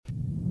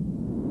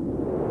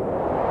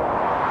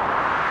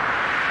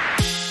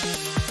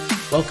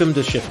Welcome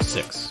to Shift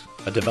 6,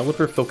 a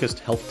developer-focused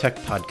health tech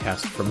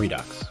podcast from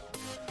Redox.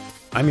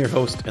 I'm your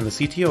host and the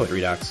CTO at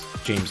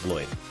Redox, James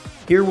Lloyd.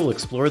 Here we'll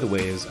explore the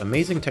ways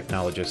amazing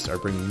technologists are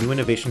bringing new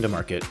innovation to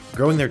market,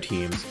 growing their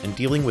teams, and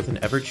dealing with an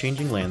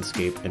ever-changing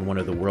landscape in one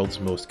of the world's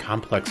most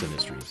complex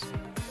industries.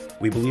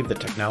 We believe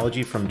that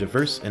technology from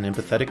diverse and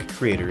empathetic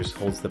creators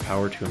holds the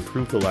power to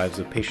improve the lives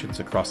of patients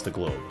across the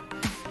globe.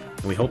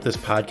 And we hope this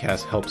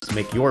podcast helps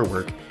make your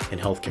work in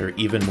healthcare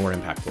even more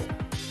impactful.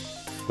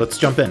 Let's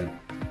jump in.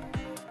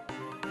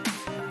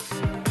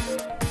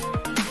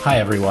 Hi,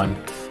 everyone.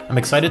 I'm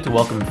excited to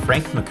welcome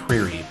Frank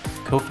McCreary,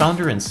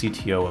 co-founder and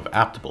CTO of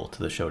Aptible,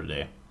 to the show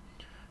today.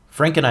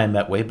 Frank and I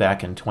met way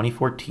back in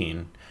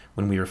 2014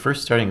 when we were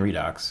first starting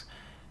Redox,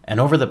 and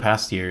over the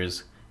past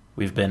years,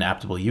 we've been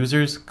Aptible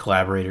users,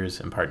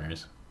 collaborators, and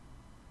partners.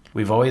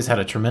 We've always had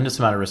a tremendous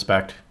amount of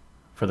respect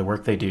for the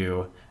work they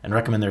do and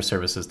recommend their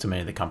services to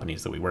many of the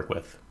companies that we work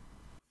with.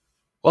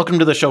 Welcome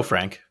to the show,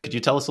 Frank. Could you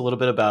tell us a little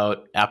bit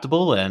about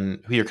Aptible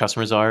and who your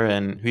customers are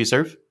and who you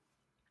serve?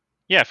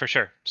 Yeah, for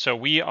sure. So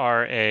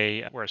we're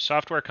a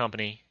software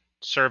company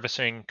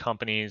servicing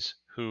companies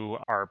who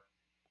are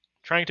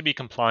trying to be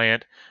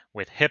compliant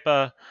with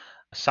HIPAA,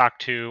 SOC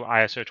 2,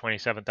 ISO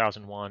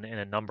 27001, and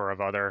a number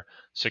of other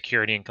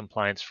security and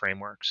compliance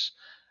frameworks.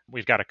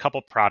 We've got a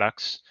couple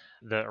products.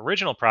 The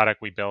original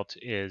product we built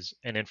is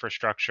an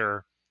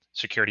infrastructure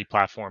security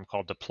platform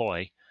called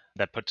Deploy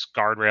that puts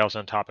guardrails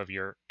on top of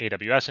your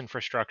AWS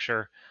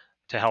infrastructure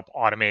to help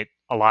automate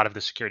a lot of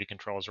the security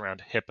controls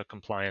around HIPAA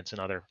compliance and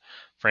other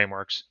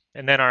frameworks.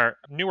 And then our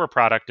newer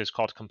product is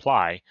called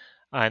Comply,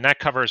 and that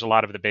covers a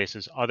lot of the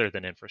bases other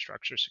than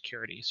infrastructure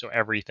security. So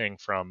everything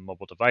from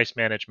mobile device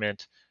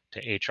management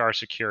to HR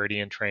security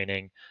and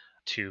training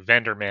to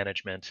vendor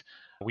management.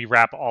 We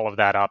wrap all of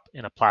that up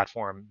in a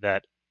platform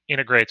that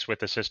integrates with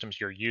the systems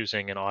you're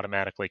using and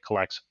automatically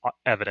collects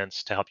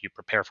evidence to help you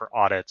prepare for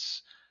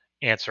audits,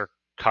 answer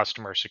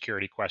customer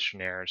security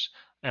questionnaires,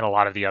 and a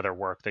lot of the other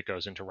work that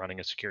goes into running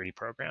a security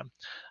program.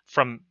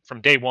 From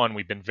day one,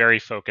 we've been very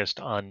focused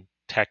on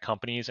tech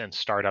companies and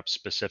startups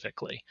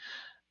specifically.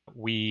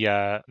 We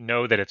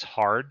know that it's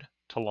hard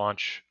to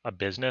launch a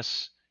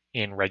business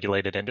in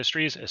regulated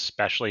industries,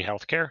 especially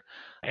healthcare,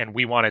 and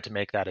we wanted to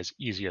make that as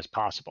easy as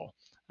possible.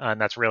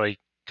 And that's really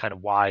kind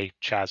of why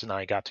Chaz and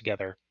I got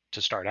together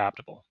to start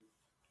Aptible.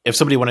 If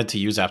somebody wanted to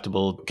use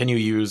Aptible, can you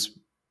use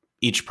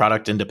each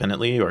product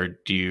independently, or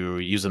do you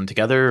use them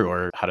together,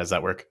 or how does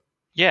that work?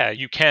 Yeah,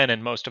 you can,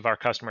 and most of our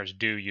customers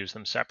do use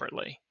them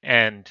separately.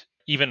 And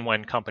even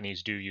when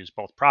companies do use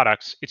both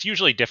products, it's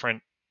usually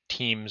different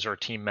teams or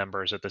team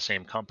members at the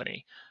same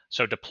company.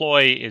 So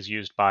Deploy is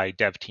used by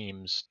dev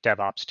teams,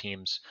 DevOps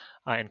teams,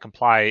 and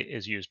Comply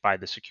is used by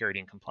the security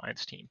and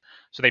compliance team.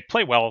 So they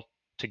play well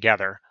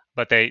together,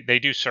 but they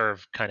do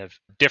serve kind of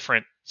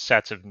different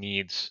sets of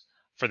needs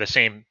for the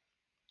same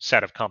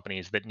set of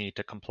companies that need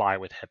to comply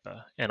with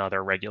HIPAA and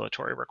other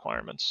regulatory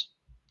requirements.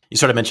 You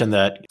sort of mentioned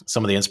that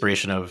some of the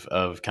inspiration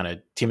of kind of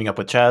teaming up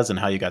with Chaz and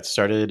how you got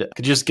started.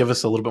 Could you just give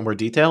us a little bit more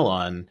detail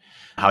on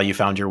how you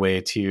found your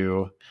way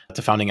to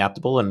founding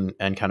Aptible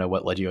and kind of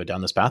what led you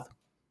down this path?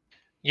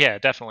 Yeah,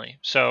 definitely.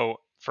 So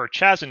for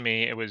Chaz and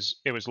me, it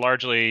was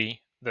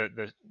largely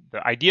the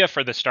idea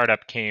for the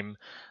startup came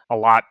a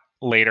lot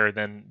later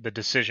than the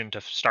decision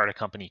to start a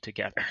company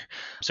together.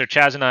 So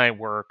Chaz and I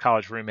were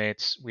college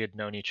roommates. We had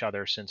known each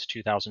other since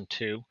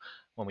 2002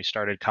 when we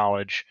started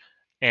college,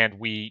 and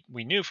we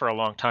knew for a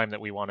long time that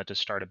we wanted to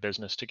start a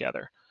business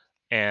together.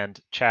 And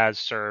Chaz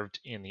served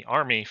in the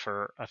Army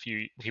for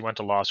he went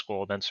to law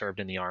school, then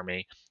served in the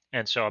Army.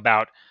 And so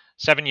about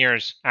 7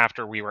 years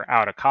after we were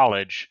out of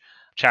college,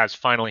 Chaz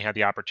finally had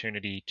the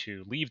opportunity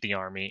to leave the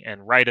Army.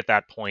 And right at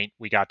that point,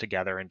 we got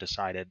together and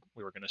decided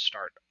we were going to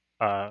start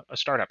a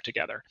startup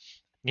together.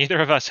 Neither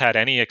of us had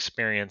any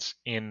experience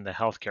in the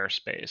healthcare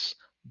space,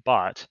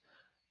 but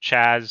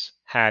Chaz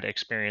had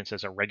experience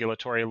as a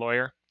regulatory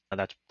lawyer.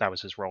 That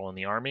was his role in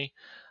the Army.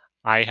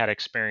 I had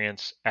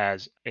experience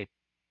as a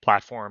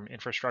platform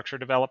infrastructure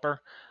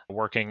developer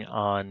working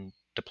on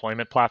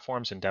deployment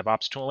platforms and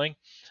DevOps tooling.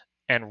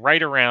 And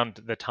right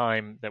around the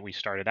time that we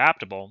started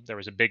Aptible, there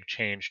was a big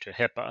change to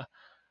HIPAA,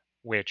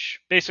 which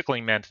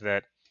basically meant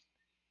that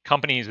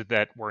companies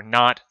that were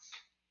not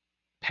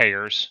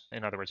payers,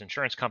 in other words,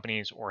 insurance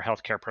companies or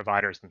healthcare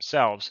providers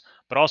themselves,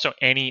 but also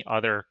any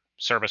other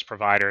service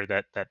provider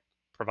that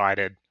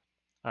provided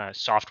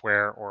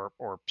software or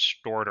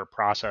stored or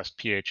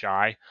processed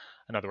PHI,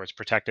 in other words,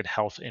 protected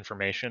health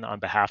information on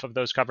behalf of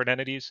those covered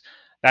entities,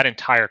 that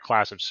entire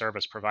class of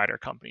service provider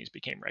companies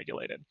became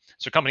regulated.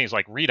 So companies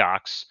like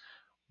Redox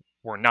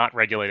were not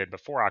regulated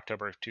before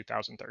October of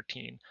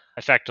 2013,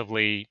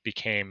 effectively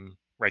became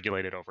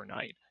regulated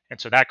overnight.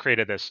 And so that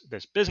created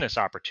this business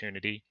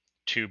opportunity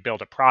to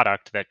build a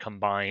product that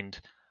combined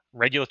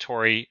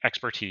regulatory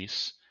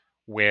expertise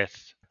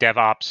with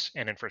DevOps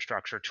and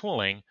infrastructure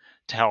tooling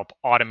to help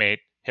automate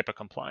HIPAA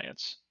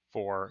compliance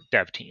for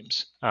dev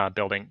teams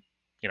building,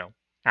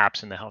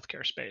 apps in the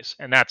healthcare space.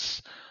 And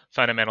that's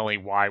fundamentally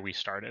why we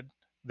started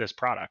this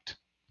product.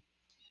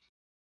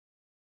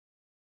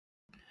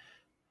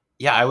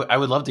 Yeah, I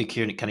would love to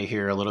kind of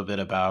hear a little bit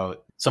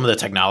about some of the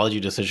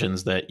technology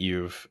decisions that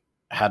you've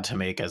had to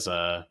make as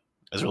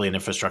really an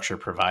infrastructure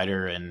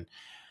provider, and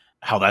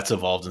how that's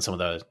evolved, and some of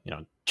the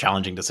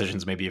challenging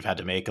decisions maybe you've had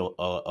to make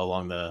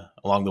along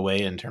the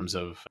way in terms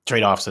of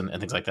trade-offs and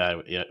things like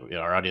that.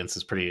 Our audience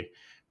is pretty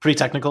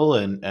technical,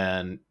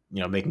 and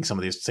making some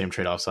of these same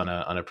trade-offs on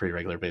a pretty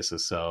regular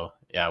basis. So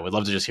yeah, I would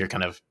love to just hear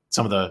kind of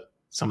some of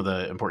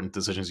the important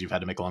decisions you've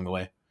had to make along the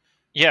way.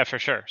 Yeah, for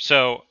sure.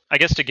 So I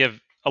guess to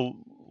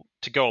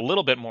go a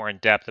little bit more in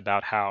depth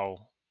about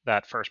how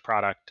that first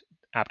product,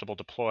 Aptible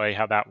Deploy,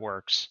 how that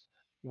works.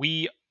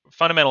 We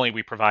fundamentally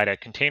we provide a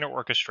container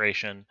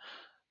orchestration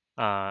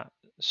uh,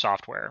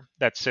 software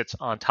that sits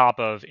on top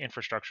of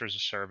infrastructure as a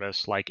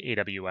service like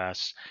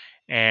AWS,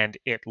 and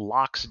it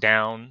locks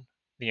down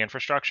the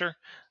infrastructure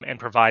and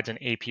provides an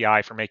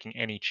API for making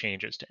any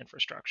changes to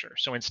infrastructure.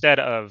 So instead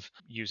of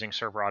using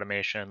server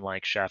automation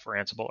like Chef or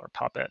Ansible or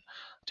Puppet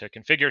to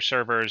configure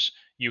servers,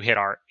 you hit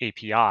our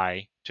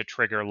API to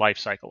trigger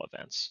lifecycle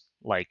events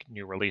like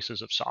new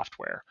releases of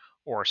software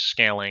or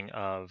scaling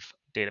of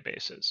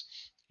databases.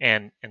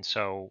 And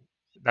so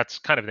that's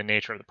kind of the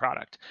nature of the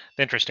product.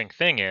 The interesting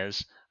thing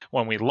is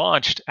when we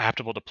launched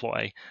Aptible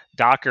Deploy,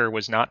 Docker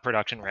was not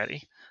production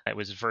ready. It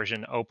was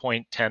version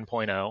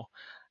 0.10.0,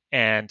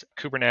 and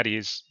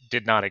Kubernetes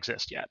did not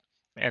exist yet.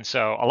 And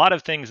so a lot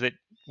of things that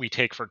we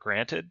take for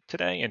granted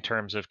today in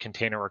terms of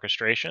container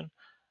orchestration,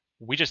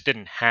 we just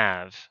didn't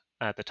have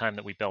at the time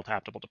that we built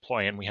Aptible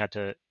Deploy, and we had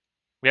to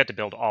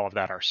build all of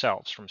that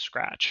ourselves from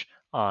scratch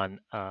on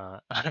on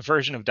a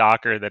version of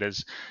Docker that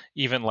is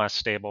even less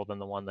stable than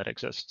the one that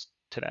exists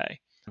today.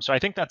 So I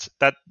think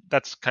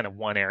that's kind of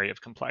one area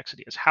of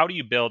complexity is how do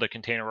you build a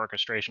container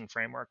orchestration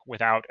framework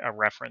without a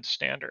reference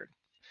standard?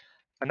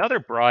 Another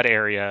broad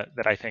area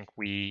that I think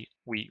we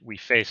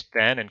faced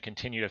then and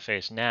continue to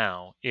face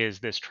now is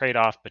this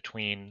trade-off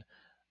between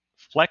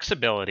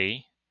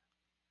flexibility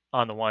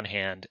on the one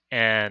hand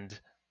and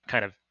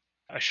kind of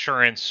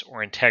assurance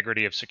or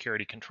integrity of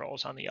security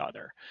controls on the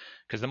other.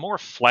 Because the more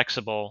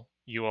flexible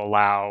you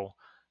allow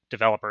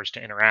developers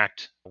to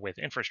interact with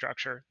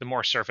infrastructure, the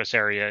more surface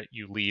area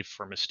you leave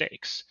for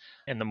mistakes,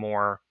 and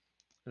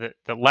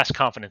the less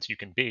confidence you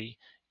can be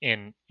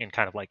in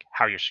kind of like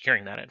how you're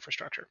securing that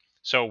infrastructure.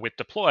 So with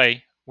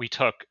deploy, we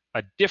took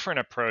a different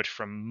approach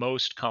from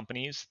most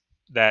companies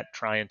that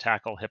try and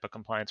tackle HIPAA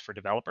compliance for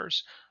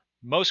developers.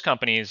 Most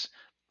companies,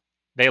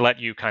 they let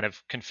you kind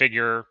of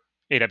configure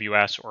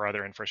AWS or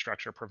other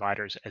infrastructure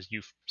providers as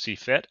you see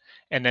fit,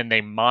 and then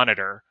they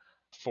monitor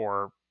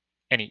for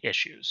any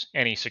issues,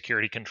 any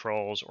security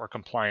controls or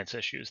compliance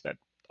issues that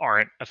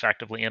aren't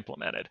effectively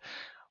implemented.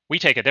 We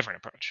take a different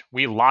approach.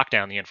 We lock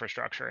down the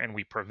infrastructure and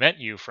we prevent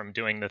you from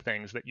doing the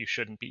things that you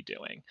shouldn't be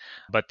doing.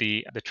 But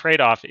the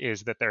trade-off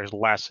is that there's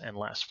less and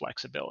less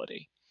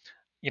flexibility.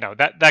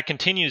 That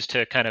continues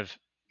to kind of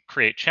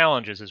create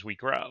challenges as we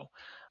grow.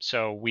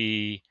 So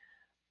we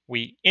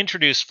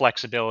introduce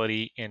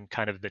flexibility in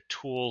kind of the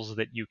tools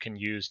that you can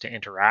use to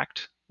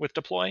interact with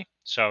deploy.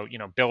 So,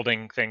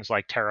 building things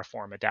like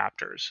Terraform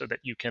adapters so that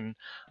you can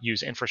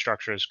use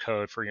infrastructure as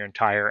code for your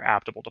entire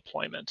Aptible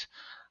deployment.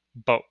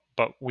 But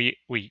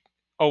we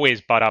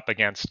always butt up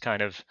against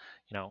kind of,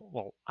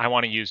 well, I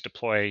want to use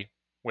deploy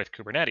with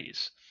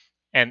Kubernetes.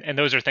 And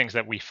those are things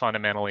that we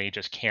fundamentally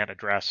just can't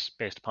address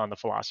based upon the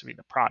philosophy of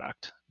the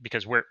product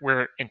because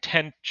we're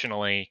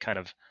intentionally kind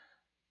of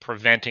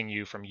preventing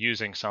you from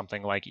using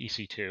something like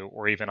EC2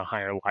 or even a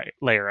higher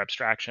layer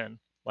abstraction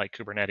like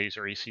Kubernetes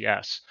or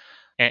ECS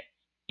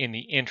in the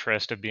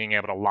interest of being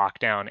able to lock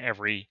down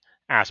every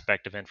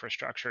aspect of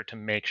infrastructure to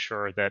make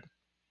sure that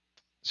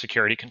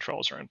security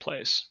controls are in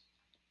place.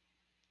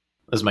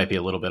 This might be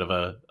a little bit of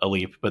a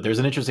leap, but there's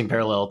an interesting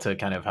parallel to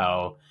kind of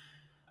how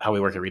we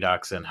work at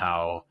Redux, and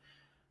how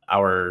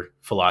our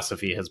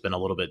philosophy has been a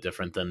little bit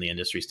different than the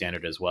industry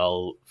standard as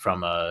well,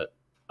 from a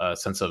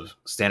sense of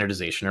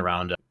standardization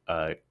around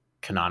a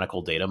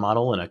canonical data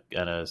model and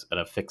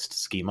a fixed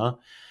schema.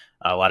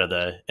 A lot of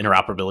the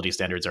interoperability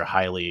standards are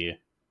highly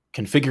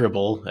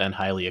configurable and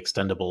highly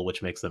extendable,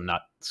 which makes them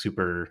not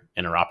super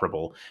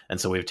interoperable. And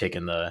so we've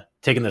taken the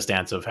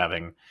stance of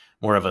having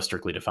more of a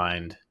strictly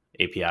defined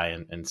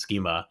API and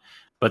schema.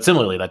 But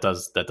similarly, that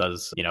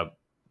does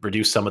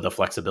reduce some of the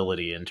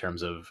flexibility in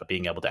terms of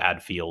being able to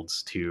add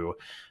fields to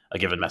a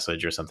given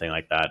message or something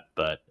like that.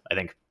 But I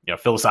think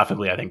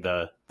philosophically, I think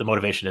the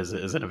motivation is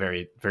in a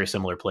very, very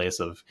similar place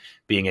of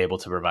being able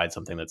to provide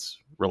something that's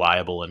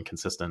reliable and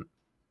consistent.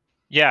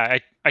 Yeah,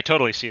 I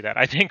totally see that.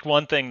 I think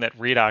one thing that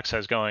Redux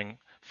has going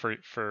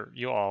for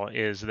you all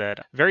is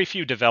that very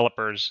few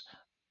developers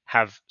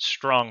have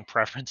strong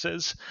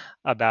preferences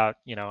about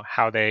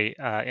how they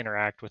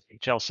interact with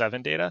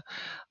HL7 data,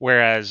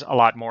 whereas a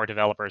lot more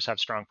developers have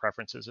strong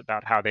preferences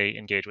about how they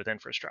engage with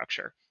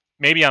infrastructure.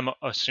 Maybe I'm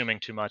assuming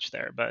too much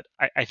there, but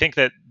I think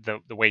that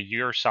the way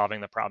you're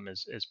solving the problem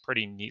is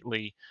pretty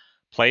neatly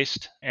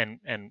placed, and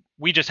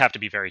we just have to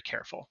be very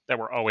careful that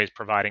we're always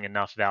providing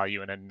enough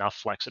value and enough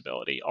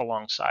flexibility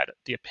alongside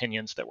the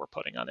opinions that we're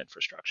putting on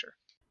infrastructure.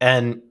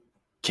 And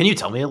can you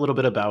tell me a little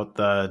bit about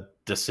the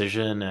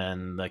decision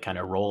and the kind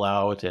of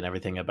rollout and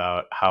everything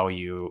about how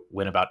you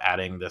went about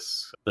adding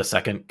the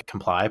second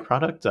comply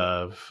product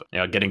of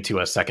getting to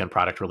a second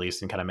product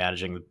release and kind of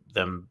managing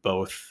them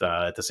both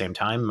at the same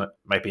time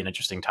might be an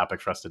interesting topic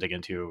for us to dig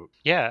into.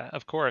 Yeah,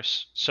 of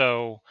course.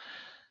 So,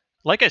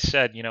 like I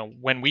said,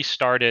 when we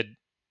started,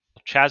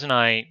 Chaz and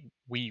I,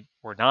 we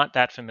were not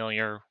that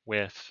familiar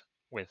with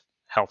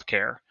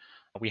healthcare.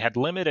 We had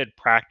limited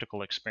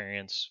practical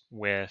experience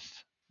with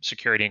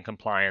security and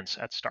compliance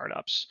at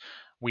startups.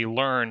 We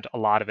learned a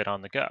lot of it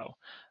on the go.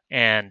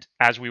 And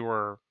as we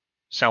were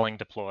selling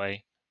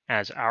Deploy,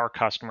 as our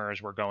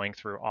customers were going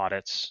through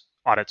audits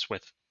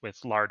with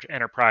large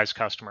enterprise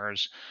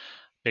customers,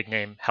 big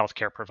name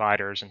healthcare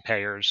providers and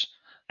payers,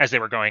 as they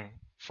were going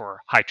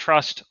for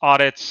HITRUST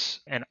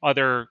audits and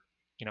other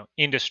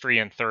industry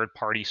and third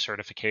party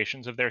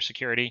certifications of their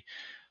security,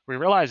 we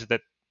realized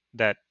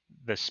that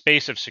the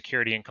space of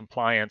security and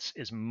compliance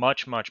is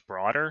much, much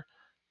broader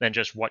than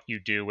just what you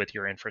do with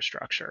your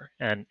infrastructure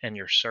and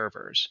your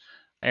servers.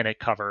 And it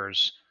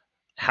covers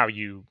how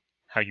you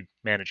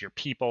manage your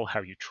people,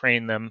 how you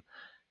train them,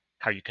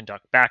 how you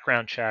conduct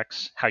background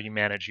checks, how you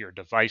manage your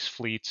device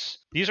fleets.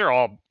 These are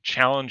all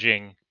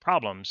challenging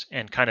problems,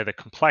 and kind of the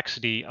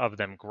complexity of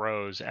them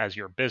grows as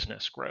your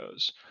business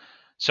grows.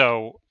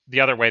 So the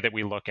other way that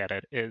we look at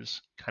it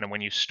is kind of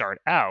when you start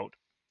out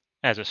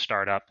as a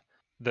startup,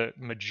 the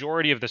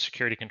majority of the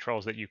security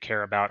controls that you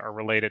care about are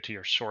related to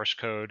your source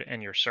code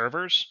and your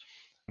servers,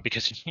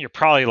 because you're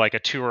probably like a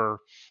 2 or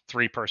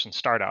 3 person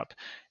startup,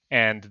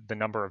 and the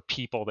number of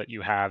people that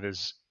you have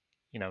is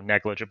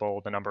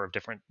negligible. The number of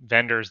different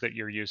vendors that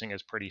you're using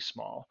is pretty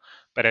small.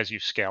 But as you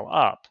scale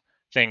up,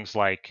 things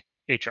like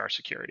HR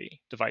security,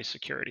 device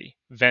security,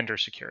 vendor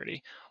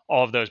security,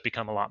 all of those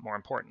become a lot more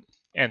important.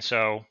 And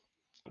so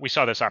we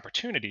saw this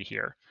opportunity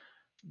here.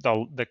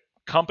 The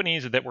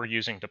companies that were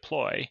using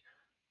Deploy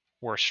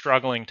were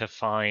struggling to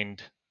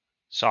find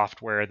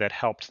software that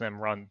helped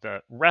them run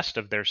the rest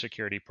of their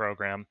security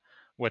program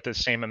with the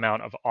same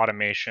amount of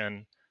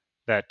automation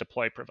that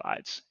Deploy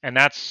provides. And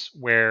that's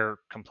where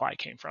Comply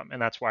came from.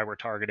 And that's why we're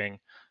targeting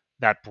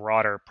that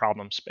broader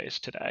problem space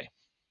today.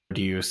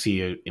 Do you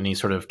see any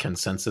sort of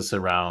consensus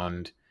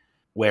around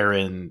where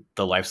in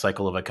the life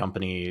cycle of a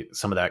company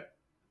some of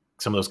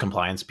those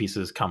compliance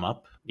pieces come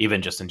up?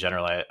 Even just in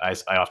general, I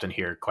often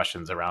hear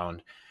questions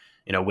around,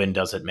 when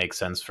does it make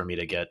sense for me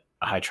to get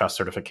a HITRUST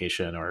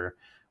certification, or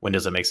when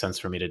does it make sense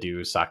for me to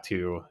do SOC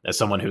 2? As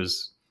someone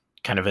who's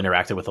kind of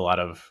interacted with a lot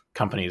of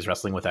companies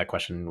wrestling with that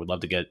question, would love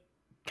to get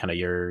kind of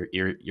your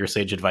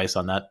sage advice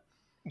on that.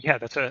 Yeah,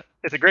 it's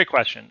a great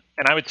question.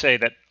 And I would say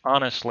that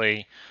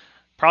honestly,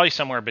 probably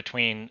somewhere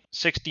between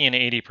 60 and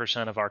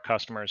 80% of our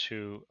customers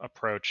who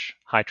approach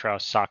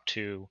HITRUST, SOC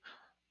 2,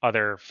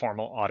 other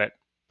formal audit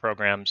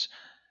programs,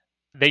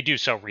 they do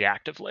so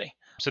reactively.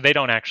 So they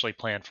don't actually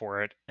plan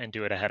for it and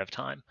do it ahead of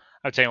time.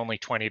 I would say only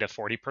 20 to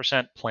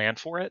 40% plan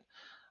for it.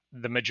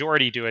 The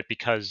majority do it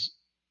because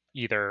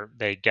either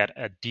they get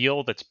a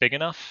deal that's big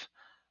enough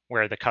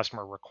where the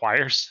customer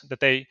requires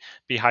that they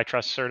be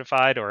HITRUST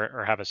certified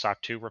or have a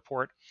SOC 2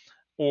 report,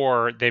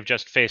 or they've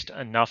just faced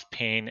enough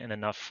pain and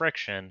enough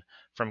friction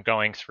from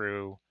going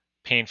through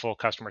painful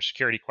customer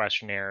security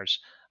questionnaires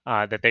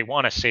that they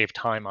want to save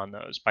time on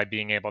those by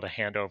being able to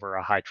hand over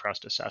a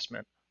HITRUST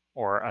assessment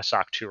or a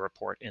SOC 2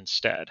 report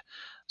instead.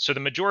 So the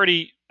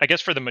majority, I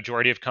guess for the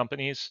majority of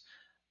companies,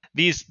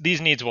 these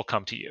needs will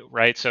come to you,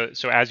 right? So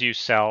as you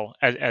sell,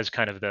 as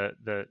kind of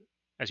the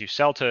as you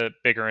sell to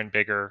bigger and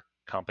bigger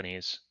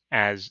companies,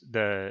 as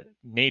the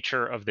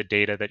nature of the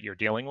data that you're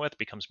dealing with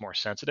becomes more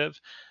sensitive,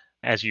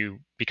 as you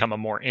become a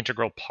more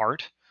integral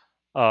part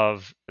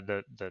of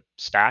the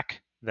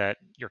stack that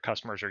your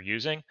customers are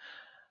using,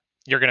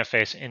 you're going to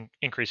face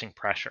increasing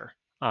pressure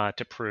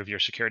to prove your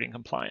security and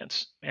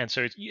compliance. And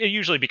so it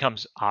usually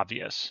becomes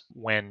obvious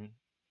when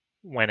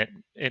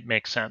it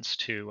makes sense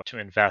to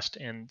invest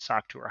in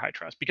SOC 2 or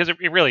HITRUST, because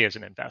it really is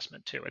an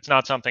investment too. It's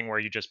not something where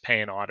you just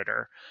pay an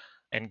auditor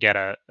and get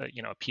a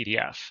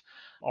PDF,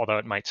 although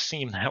it might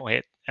seem that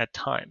way at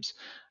times.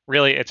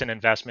 Really, it's an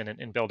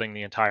investment in building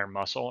the entire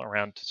muscle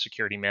around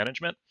security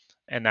management,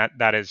 and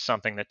that is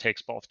something that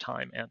takes both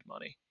time and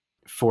money.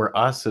 For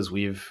us, as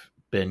we've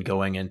been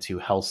going into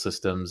health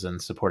systems and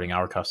supporting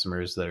our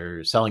customers that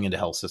are selling into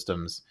health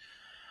systems,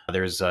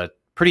 there's a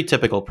pretty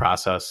typical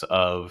process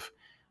of,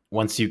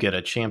 once you get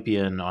a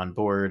champion on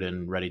board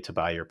and ready to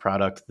buy your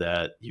product,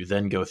 that you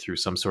then go through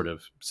some sort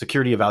of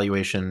security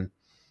evaluation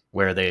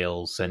where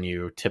they'll send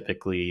you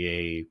typically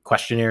a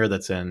questionnaire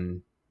that's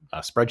in a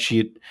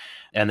spreadsheet.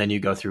 And then you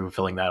go through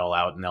filling that all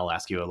out, and they'll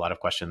ask you a lot of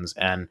questions.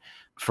 And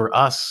for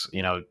us,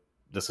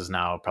 this is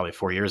now probably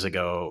 4 years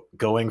ago,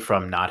 going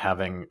from not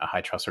having a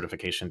HITRUST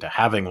certification to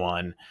having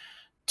one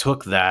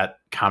took that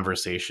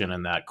conversation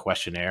and that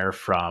questionnaire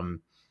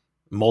from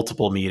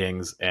multiple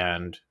meetings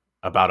and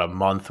about a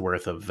month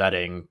worth of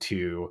vetting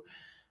to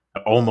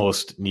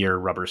almost near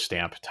rubber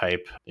stamp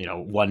type,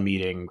 one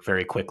meeting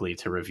very quickly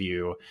to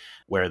review,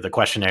 where the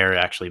questionnaire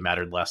actually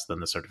mattered less than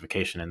the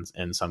certification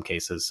in some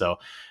cases. So,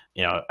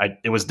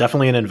 it was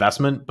definitely an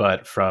investment,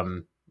 but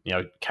from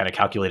kind of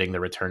calculating the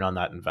return on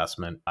that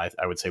investment.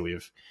 I would say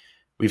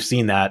we've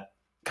seen that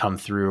come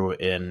through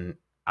in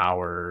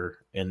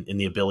in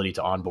the ability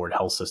to onboard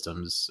health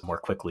systems more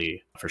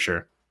quickly, for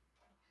sure.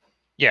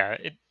 Yeah,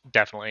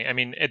 definitely. I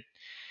mean,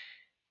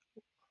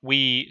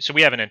 we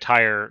have an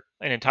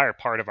entire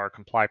part of our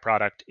comply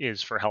product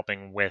is for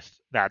helping with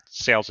that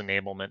sales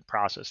enablement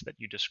process that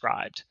you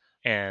described,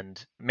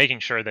 and making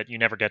sure that you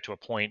never get to a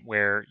point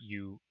where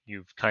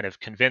you've kind of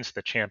convinced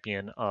the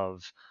champion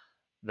of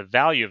the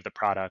value of the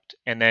product,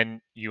 and then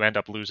you end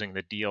up losing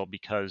the deal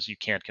because you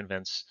can't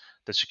convince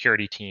the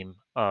security team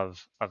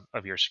of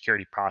your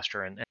security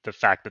posture and the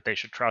fact that they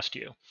should trust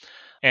you.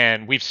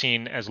 And we've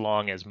seen as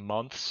long as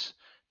months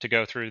to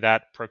go through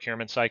that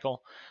procurement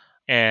cycle.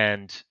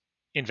 And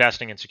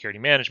investing in security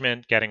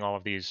management, getting all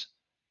of these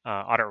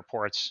audit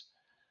reports,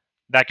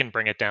 that can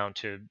bring it down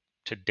to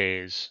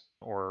days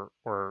or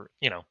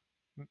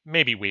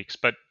maybe weeks,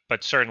 but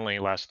certainly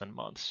less than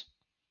months.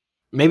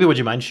 Maybe would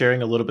you mind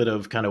sharing a little bit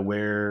of kind of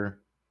where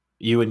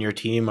you and your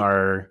team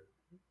are,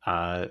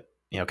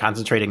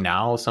 concentrating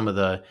now? Some of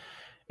the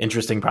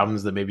interesting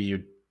problems that maybe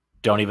you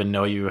don't even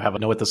know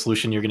know what the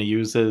solution you're going to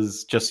use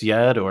is just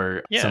yet,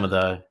 or some Yeah, of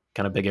the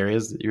kind of big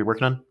areas that you're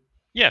working on.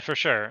 yeah, for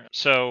sure.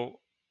 So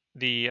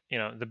the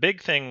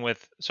big thing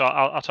with so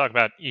I'll talk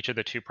about each of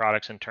the two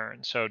products in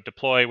turn. So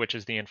deploy, which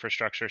is the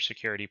infrastructure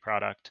security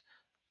product,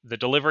 the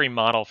delivery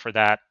model for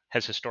that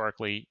has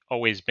historically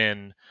always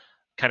been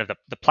kind of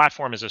the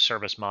platform as a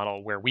service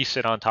model where we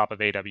sit on top of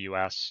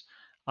AWS,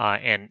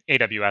 and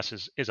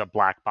AWS is a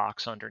black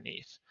box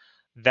underneath.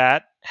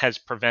 That has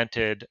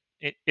prevented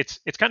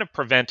it's kind of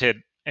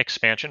prevented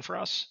expansion for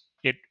us.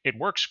 It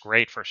works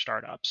great for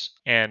startups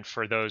and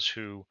for those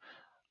who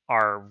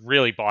are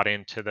really bought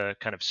into the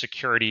kind of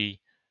security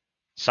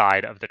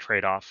side of the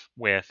trade-off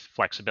with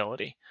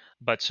flexibility.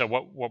 But so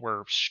what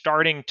we're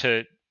starting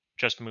to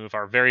just move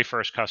our very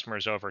first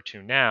customers over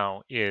to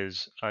now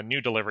is a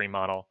new delivery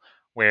model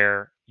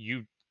where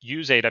you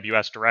use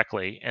AWS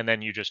directly and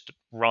then you just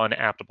run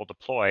Aptible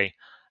deploy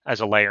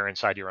as a layer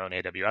inside your own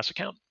AWS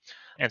account.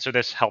 And so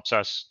this helps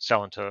us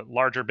sell into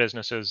larger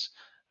businesses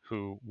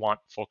who want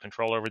full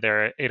control over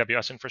their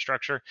AWS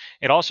infrastructure.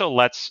 It also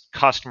lets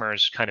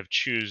customers kind of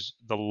choose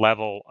the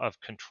level of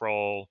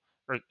control,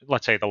 or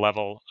let's say the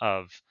level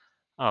of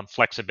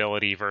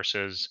flexibility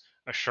versus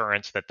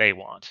assurance that they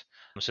want.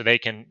 So they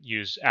can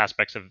use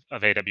aspects of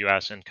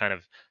AWS and kind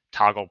of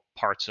toggle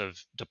parts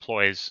of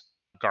deploys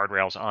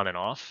guardrails on and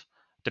off,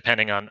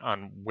 depending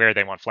on where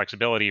they want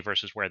flexibility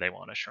versus where they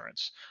want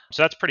assurance.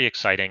 So that's pretty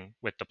exciting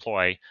with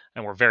deploy,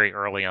 and we're very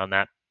early on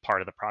that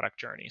part of the product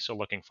journey. So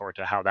looking forward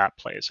to how that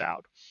plays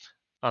out.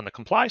 On the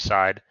comply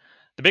side,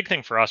 the big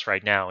thing for us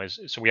right now is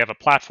so we have a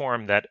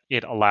platform that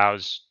it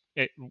allows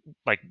it,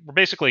 like we're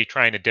basically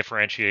trying to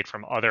differentiate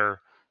from other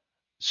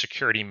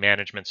security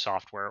management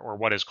software, or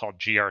what is called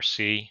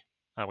GRC,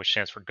 which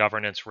stands for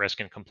governance, risk,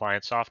 and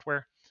compliance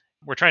software.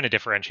 We're trying to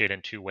differentiate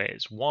in two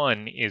ways.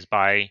 One is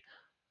by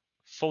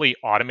fully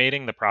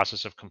automating the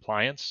process of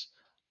compliance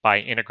by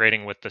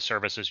integrating with the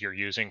services you're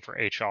using for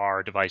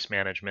HR, device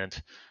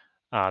management,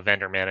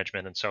 vendor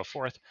management, and so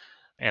forth,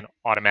 and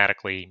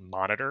automatically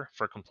monitor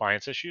for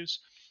compliance issues.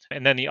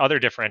 And then the other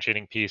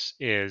differentiating piece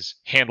is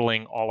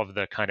handling all of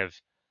the kind of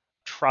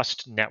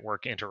trust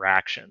network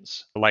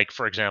interactions. Like,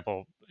 for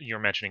example, you're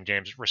mentioning,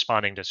 James,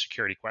 responding to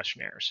security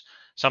questionnaires.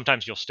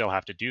 Sometimes you'll still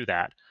have to do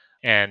that.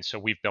 And so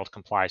we've built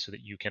Comply so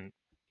that you can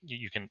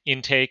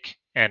intake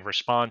and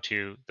respond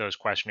to those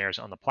questionnaires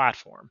on the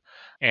platform.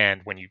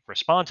 And when you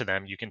respond to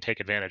them, you can take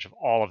advantage of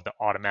all of the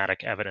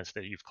automatic evidence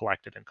that you've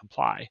collected in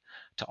Comply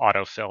to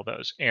autofill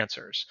those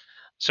answers.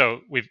 So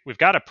we've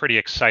got a pretty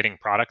exciting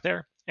product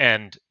there.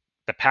 And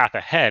the path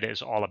ahead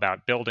is all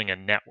about building a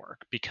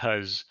network,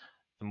 because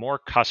the more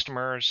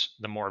customers,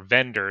 the more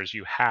vendors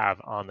you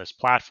have on this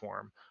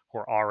platform who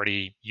are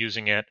already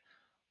using it,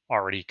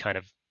 already kind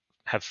of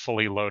have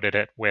fully loaded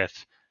it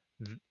with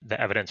the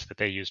evidence that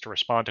they use to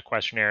respond to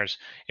questionnaires,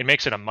 it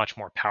makes it a much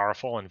more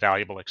powerful and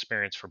valuable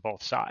experience for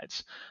both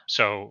sides.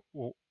 So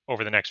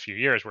over the next few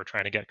years, we're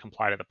trying to get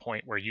Comply to the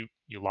point where you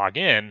log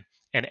in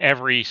and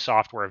every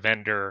software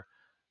vendor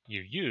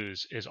you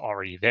use is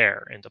already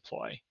there in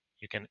deploy.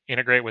 You can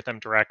integrate with them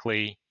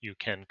directly. You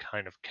can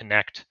kind of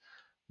connect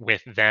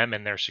with them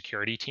and their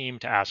security team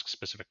to ask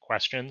specific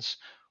questions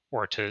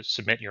or to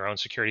submit your own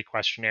security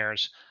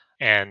questionnaires.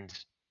 And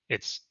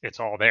it's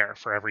all there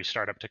for every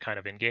startup to kind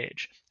of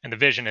engage. And the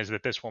vision is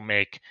that this will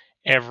make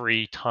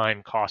every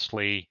time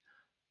costly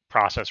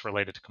process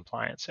related to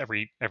compliance,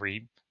 every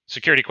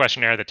security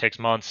questionnaire that takes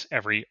months,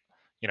 every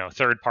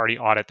third party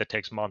audit that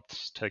takes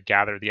months to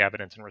gather the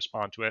evidence and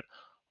respond to it,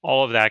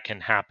 all of that can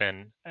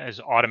happen as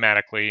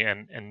automatically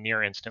and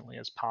near instantly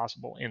as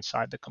possible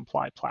inside the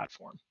Comply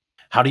platform.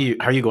 How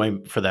are you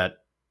going for that?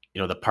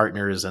 The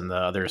partners and the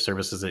other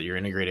services that you're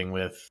integrating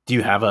with. Do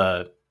you have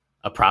a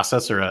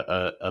process or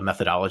a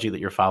methodology that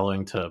you're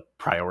following to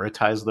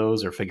prioritize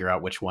those or figure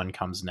out which one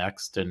comes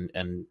next? And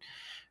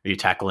are you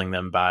tackling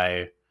them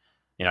by,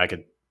 I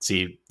could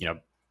see,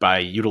 by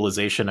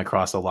utilization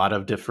across a lot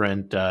of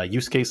different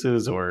use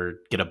cases, or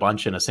get a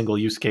bunch in a single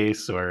use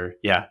case? Or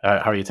yeah,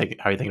 how are you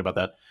thinking about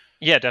that?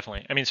 Yeah,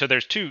 definitely. I mean, so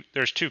there's two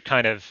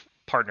kind of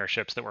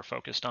partnerships that we're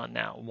focused on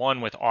now. One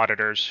with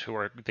auditors who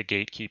are the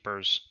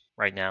gatekeepers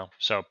right now.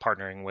 So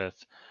partnering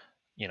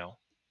you know,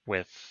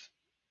 with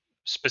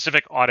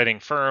specific auditing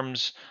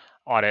firms,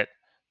 audit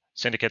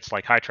syndicates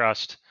like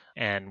HITRUST,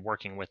 and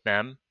working with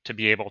them to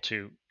be able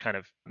to kind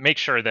of make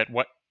sure that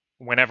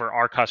whenever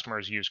our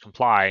customers use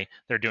comply,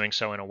 they're doing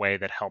so in a way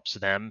that helps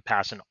them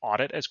pass an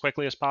audit as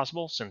quickly as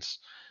possible, since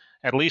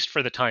at least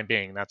for the time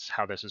being, that's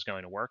how this is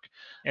going to work.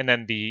 And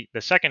then the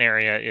second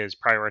area is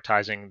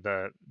prioritizing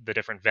the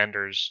different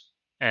vendors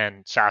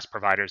and SaaS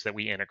providers that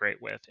we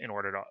integrate with in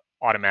order to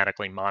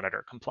automatically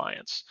monitor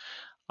compliance.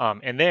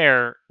 And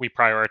there we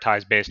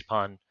prioritize based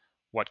upon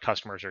what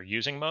customers are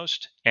using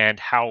most and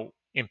how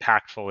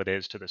impactful it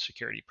is to the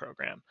security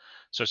program.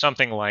 So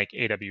something like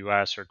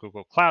AWS or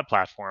Google Cloud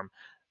Platform,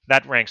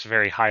 that ranks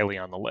very highly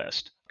on the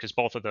list because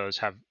both of those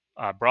have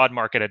broad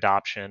market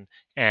adoption,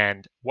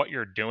 and what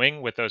you're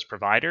doing with those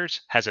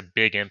providers has a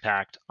big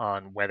impact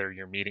on whether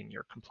you're meeting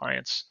your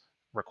compliance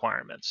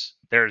requirements.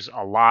 There's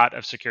a lot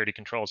of security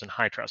controls in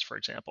HITRUST, for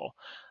example,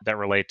 that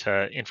relate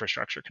to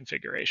infrastructure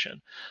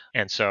configuration.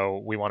 And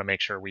so we want to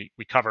make sure we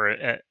cover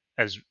it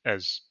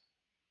as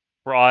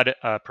broad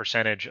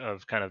percentage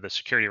of kind of the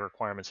security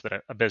requirements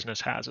that a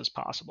business has as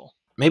possible.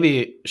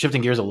 Maybe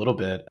shifting gears a little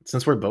bit,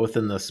 since we're both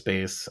in the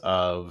space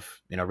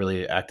of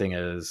really acting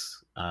as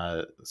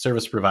a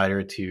service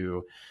provider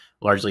to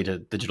largely to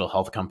digital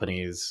health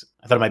companies,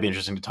 I thought it might be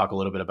interesting to talk a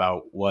little bit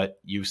about what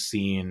you've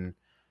seen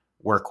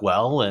work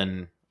well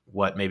and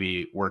what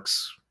maybe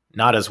works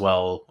not as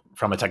well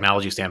from a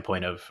technology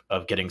standpoint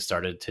of getting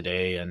started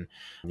today. And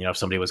if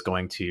somebody was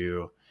going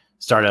to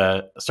start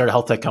a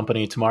health tech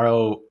company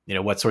tomorrow,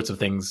 what sorts of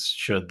things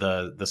should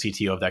the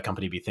CTO of that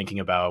company be thinking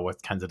about?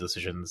 What kinds of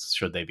decisions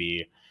should they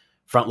be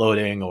front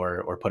loading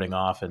or putting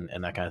off, and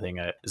that kind of thing?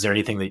 Is there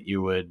anything that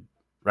you would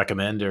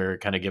recommend or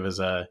kind of give as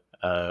a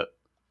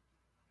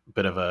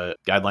bit of a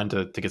guideline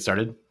to get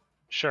started?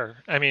 Sure.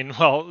 I mean,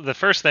 well, the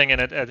first thing,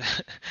 and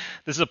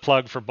this is a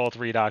plug for both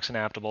Redox and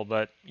Aptible,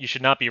 but you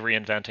should not be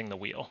reinventing the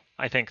wheel.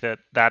 I think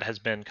that has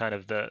been kind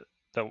of the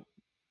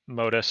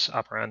modus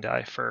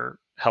operandi for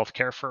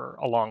healthcare for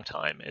a long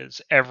time.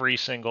 Is every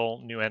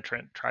single new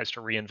entrant tries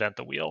to reinvent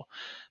the wheel,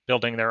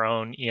 building their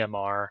own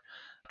EMR,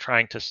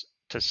 trying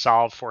to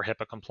solve for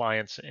HIPAA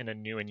compliance in a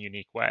new and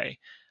unique way.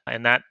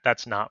 And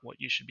that's not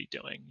what you should be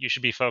doing. You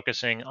should be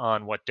focusing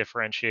on what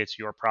differentiates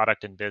your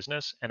product and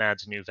business and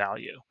adds new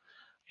value.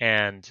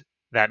 And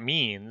that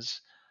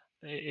means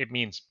it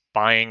means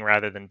buying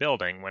rather than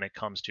building when it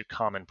comes to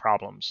common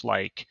problems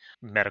like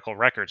medical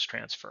records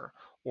transfer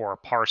or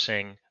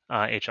parsing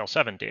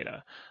HL7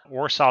 data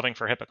or solving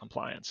for HIPAA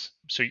compliance.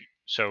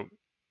 So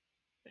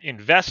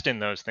invest in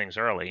those things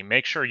early.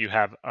 Make sure you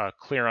have a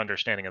clear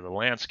understanding of the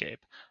landscape,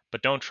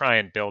 but don't try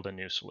and build a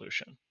new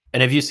solution.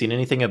 And have you seen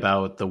anything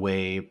about the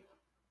way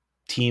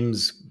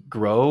teams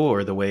grow,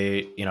 or the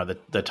way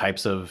the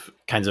types of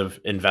kinds of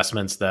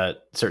investments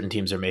that certain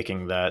teams are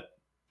making that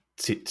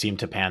seem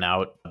to pan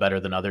out better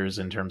than others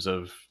in terms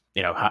of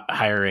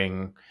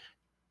hiring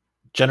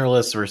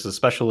generalists versus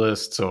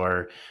specialists?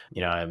 Or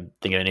I'm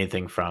thinking of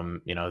anything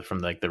from from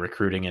like the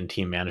recruiting and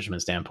team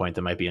management standpoint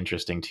that might be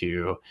interesting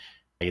to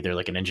either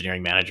like an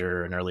engineering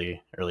manager or an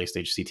early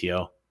stage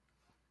CTO.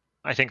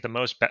 I think the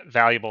most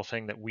valuable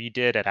thing that we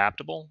did at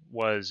Aptible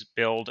was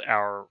build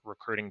our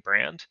recruiting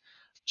brand.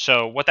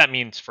 So what that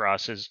means for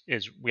us is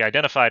we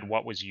identified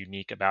what was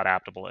unique about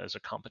Aptible as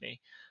a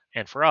company.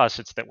 And for us,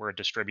 it's that we're a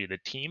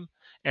distributed team.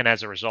 And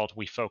as a result,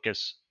 we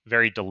focus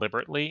very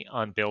deliberately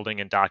on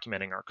building and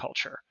documenting our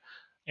culture.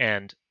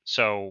 And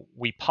so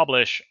we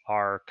publish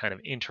our kind of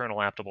internal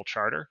Aptible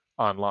charter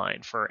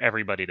online for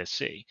everybody to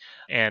see.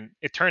 And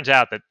it turns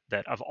out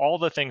that of all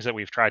the things that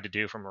we've tried to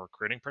do from a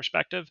recruiting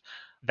perspective,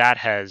 it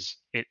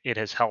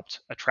has helped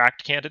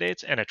attract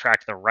candidates and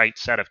attract the right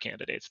set of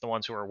candidates, the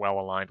ones who are well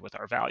aligned with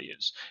our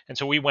values. And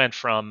so we went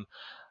from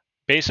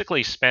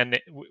basically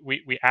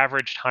we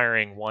averaged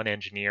hiring one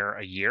engineer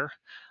a year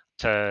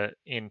to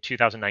in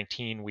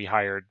 2019 we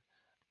hired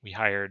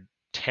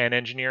 10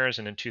 engineers,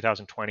 and in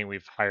 2020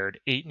 we've hired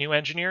 8 new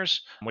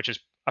engineers, which is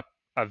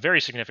a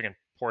very significant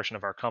portion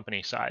of our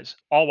company size,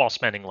 all while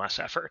spending less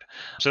effort.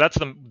 So that's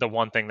the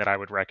one thing that I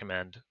would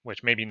recommend,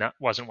 which maybe not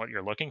wasn't what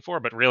you're looking for,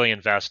 but really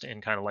invest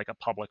in kind of like a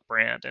public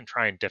brand and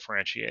try and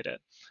differentiate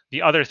it.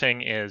 The other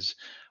thing is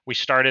we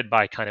started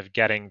by kind of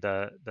getting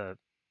the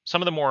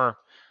some of the more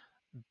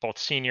both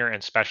senior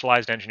and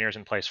specialized engineers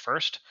in place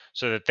first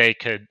so that they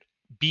could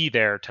be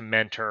there to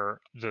mentor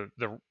the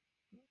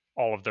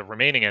all of the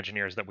remaining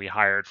engineers that we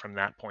hired from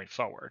that point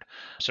forward.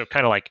 So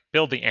kind of like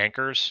build the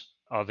anchors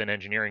of an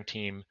engineering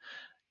team,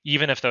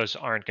 even if those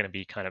aren't going to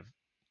be kind of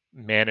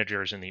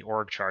managers in the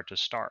org chart to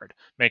start.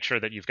 Make sure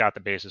that you've got the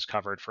bases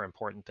covered for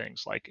important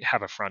things like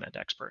have a front end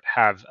expert,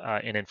 have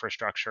an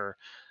infrastructure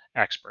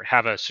expert,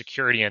 have a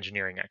security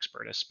engineering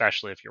expert,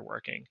 especially if you're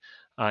working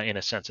in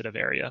a sensitive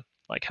area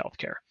like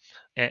healthcare,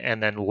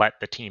 and then let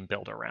the team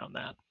build around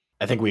that.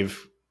 I think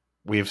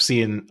we've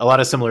seen a lot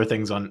of similar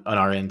things on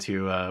our end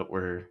too,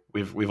 where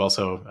we've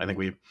also, I think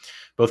we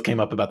both came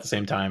up about the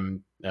same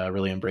time,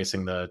 really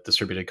embracing the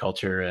distributed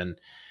culture. And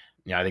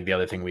I think the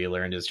other thing we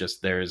learned is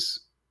just there's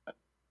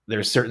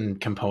certain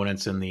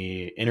components in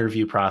the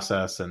interview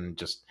process and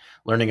just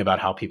learning about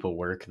how people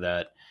work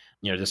that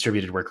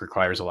distributed work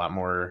requires a lot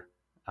more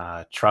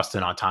trust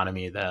and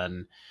autonomy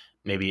than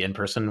maybe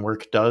in-person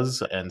work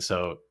does. And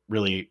so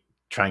really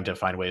trying to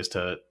find ways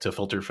to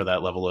filter for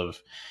that level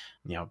of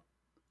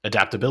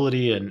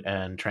adaptability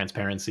and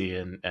transparency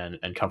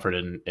and comfort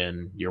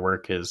in your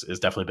work is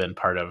definitely been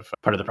part of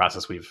the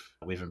process we've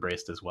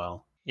embraced as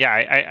well.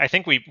 Yeah, I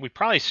think we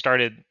probably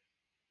started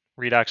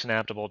Redux and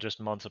Aptible just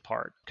months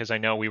apart, because I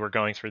know we were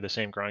going through the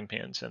same growing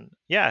pains. And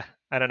yeah,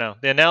 I don't know.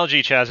 The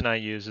analogy Chaz and I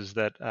use is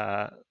that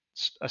a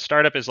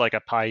startup is like a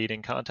pie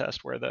eating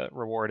contest where the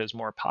reward is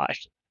more pie.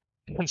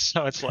 And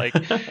so it's like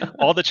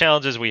all the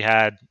challenges we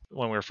had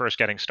when we were first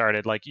getting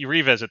started, like you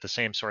revisit the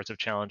same sorts of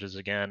challenges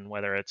again,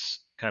 whether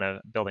it's kind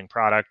of building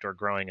product or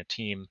growing a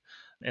team,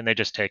 and they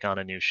just take on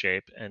a new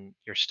shape. And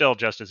you're still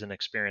just as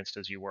inexperienced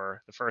as you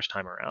were the first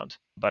time around.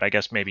 But I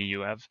guess maybe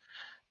you have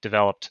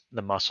developed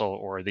the muscle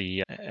or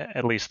the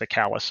at least the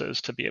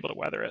calluses to be able to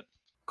weather it.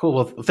 Cool.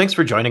 Well, thanks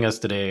for joining us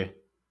today,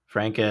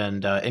 Frank.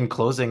 And in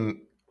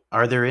closing,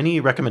 are there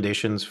any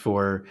recommendations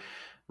for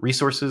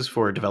resources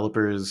for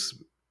developers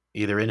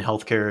either in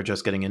healthcare or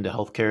just getting into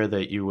healthcare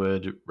that you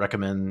would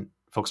recommend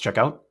folks check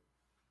out?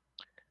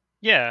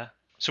 Yeah.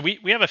 So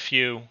we have a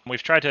few.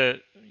 We've tried to,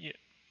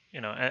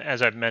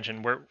 as I've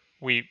mentioned,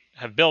 we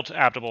have built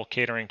Aptible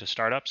catering to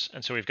startups.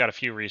 And so we've got a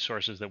few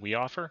resources that we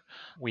offer.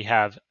 We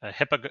have a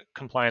HIPAA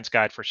compliance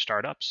guide for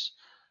startups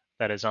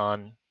that is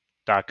on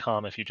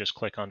 .com if you just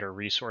click under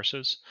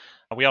resources.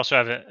 We also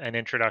have an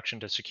introduction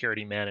to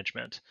security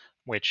management,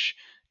 which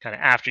kind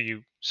of after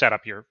you set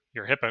up your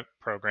HIPAA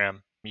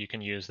program, you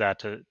can use that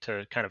to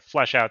kind of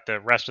flesh out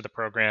the rest of the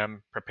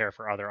program, prepare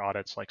for other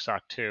audits like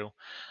SOC 2.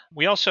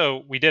 We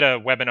did a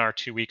webinar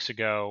 2 weeks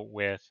ago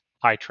with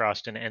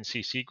HITRUST and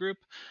NCC Group.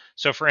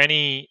 So for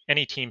any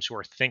teams who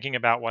are thinking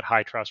about what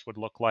HITRUST would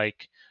look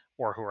like,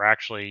 or who are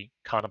actually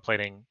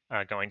contemplating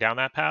going down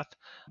that path,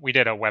 we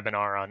did a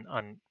webinar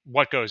on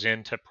what goes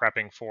into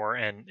prepping for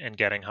and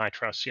getting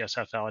HITRUST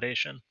CSF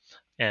validation.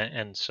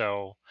 And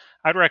so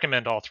I'd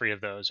recommend all three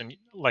of those. And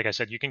like I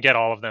said, you can get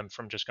all of them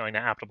from just going to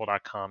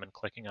aptible.com and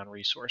clicking on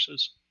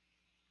resources.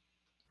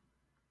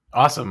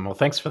 Awesome. Well,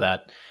 thanks for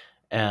that.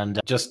 And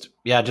just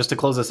to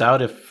close this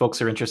out, if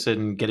folks are interested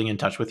in getting in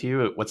touch with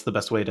you, what's the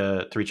best way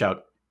to reach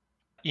out?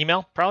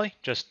 Email, probably.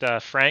 Just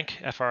Frank,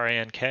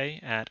 Frank,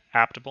 at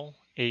Aptible,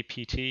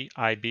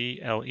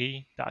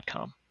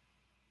 aptible.com.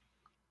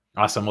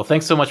 Awesome. Well,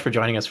 thanks so much for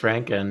joining us,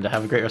 Frank, and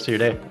have a great rest of your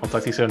day. I'll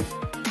talk to you soon.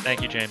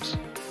 Thank you, James.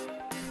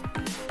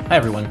 Hi,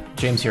 everyone.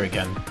 James here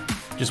again.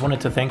 Just wanted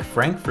to thank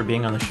Frank for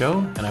being on the show,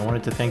 and I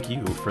wanted to thank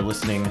you for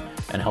listening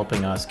and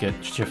helping us get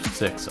Shift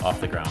 6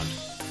 off the ground.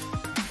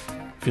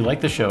 If you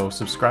like the show,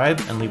 subscribe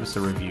and leave us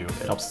a review.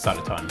 It helps us out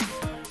a ton.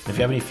 If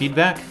you have any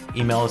feedback,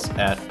 email us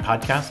at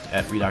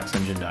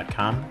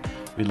podcast@redoxengine.com.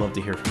 We'd love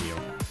to hear from you.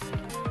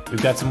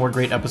 We've got some more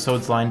great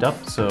episodes lined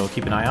up, so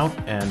keep an eye out.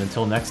 And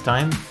until next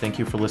time, thank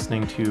you for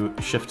listening to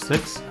Shift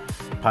 6,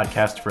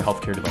 podcast for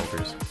healthcare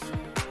developers.